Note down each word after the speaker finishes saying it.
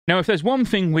Now, if there's one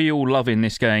thing we all love in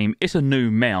this game, it's a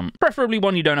new mount. Preferably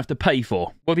one you don't have to pay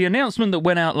for. Well, the announcement that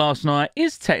went out last night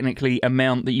is technically a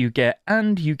mount that you get,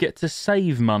 and you get to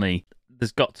save money.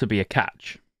 There's got to be a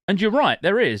catch. And you're right,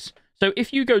 there is. So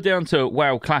if you go down to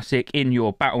WoW Classic in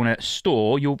your Battlenet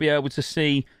store, you'll be able to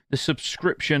see the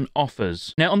subscription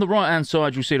offers. Now, on the right-hand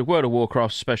side, you'll see the World of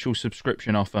Warcraft special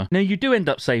subscription offer. Now, you do end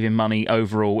up saving money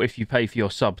overall if you pay for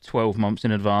your sub 12 months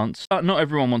in advance, but not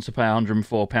everyone wants to pay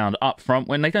 £104 up front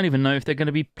when they don't even know if they're going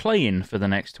to be playing for the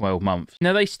next 12 months.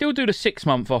 Now, they still do the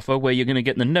 6-month offer where you're going to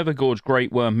get the Nevergorge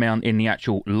Great Worm mount in the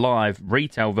actual live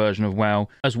retail version of WoW,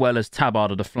 as well as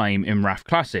Tabard of the Flame in WRAF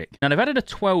Classic. Now, they've added a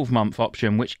 12-month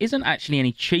option, which isn't actually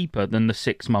any cheaper than the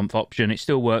 6-month option. It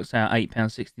still works out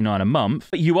 £8.69 a month,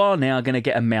 but you are now going to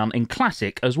get a mount in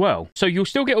Classic as well. So you'll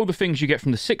still get all the things you get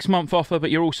from the 6-month offer,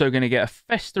 but you're also going to get a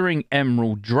Festering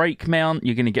Emerald Drake mount,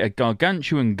 you're going to get a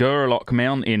Gargantuan Gurlock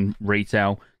mount in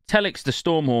retail, Thalles the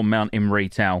Stormhorn mount in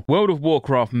retail, World of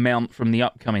Warcraft mount from the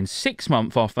upcoming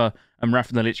 6-month offer, and Wrath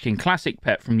of the Lich King Classic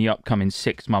pet from the upcoming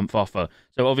 6-month offer.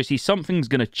 So obviously something's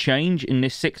going to change in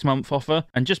this 6-month offer,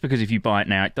 and just because if you buy it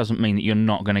now, it doesn't mean that you're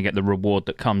not going to get the reward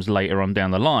that comes later on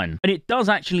down the line. And it does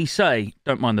actually say,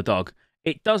 don't mind the dog,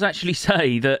 it does actually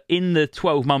say that in the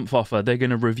 12-month offer, they're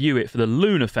going to review it for the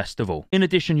Lunar Festival. In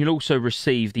addition, you'll also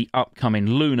receive the upcoming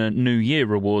Lunar New Year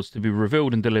rewards to be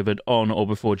revealed and delivered on or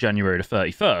before January the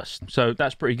 31st. So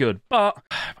that's pretty good. But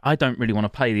I don't really want to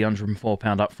pay the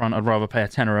 £104 up front. I'd rather pay a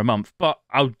tenner a month. But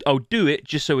I'll do it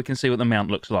just so we can see what the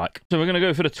mount looks like. So we're going to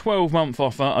go for the 12-month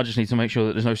offer. I just need to make sure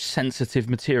that there's no sensitive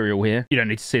material here. You don't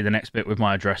need to see the next bit with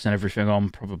my address and everything on.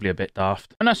 Probably a bit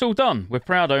daft. And that's all done. We're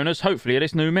proud owners, hopefully, of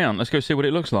this new mount. Let's go see what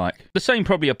it looks like. The same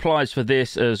probably applies for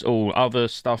this as all other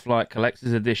stuff like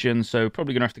collector's edition, so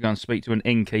probably gonna have to go and speak to an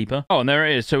innkeeper. Oh, and there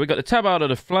it is. So we got the Tabard of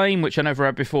the Flame, which I never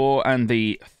had before, and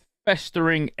the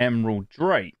Festering Emerald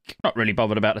Drake. Not really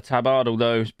bothered about the Tabard,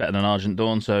 although it's better than Argent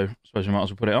Dawn, so I suppose we might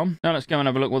as well put it on. Now let's go and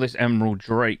have a look what this Emerald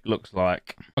Drake looks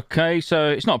like. Okay, so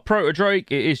it's not a Proto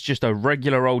Drake, it is just a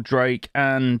regular old Drake,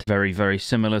 and very, very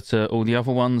similar to all the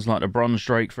other ones, like the Bronze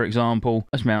Drake, for example.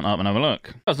 Let's mount up and have a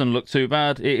look. Doesn't look too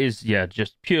bad. It is, yeah,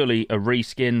 just purely a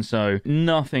reskin, so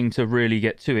nothing to really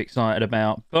get too excited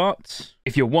about, but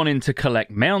if you're wanting to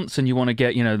collect mounts and you want to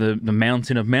get, you know, the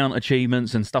Mountain of Mount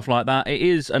achievements and stuff like that, it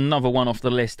is another one off the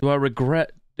list. Do I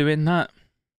regret doing that?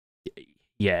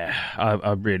 Yeah,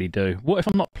 I really do. What if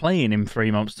I'm not playing in 3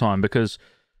 months' time because,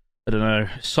 I don't know,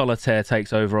 Solitaire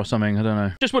takes over or something? I don't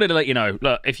know. Just wanted to let you know,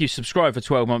 look, if you subscribe for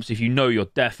 12 months, if you know you're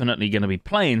definitely going to be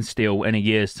playing still in a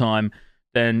year's time,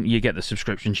 then you get the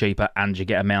subscription cheaper and you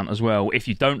get a mount as well. If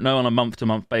you don't know on a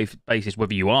month-to-month basis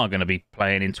whether you are going to be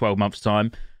playing in 12 months'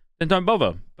 time, then don't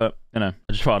bother. But, you know,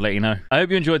 I just thought I'd let you know. I hope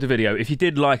you enjoyed the video. If you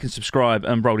did, like and subscribe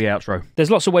and roll the outro.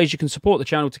 There's lots of ways you can support the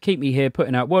channel to keep me here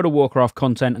putting out World of Warcraft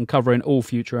content and covering all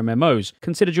future MMOs.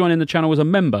 Consider joining the channel as a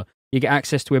member. You get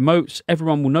access to emotes.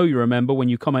 Everyone will know you're a member when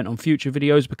you comment on future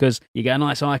videos because you get a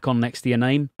nice icon next to your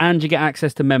name. And you get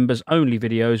access to members-only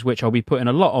videos, which I'll be putting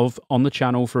a lot of on the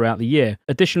channel throughout the year.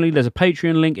 Additionally, there's a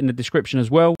Patreon link in the description as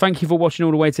well. Thank you for watching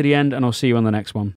all the way to the end, and I'll see you on the next one.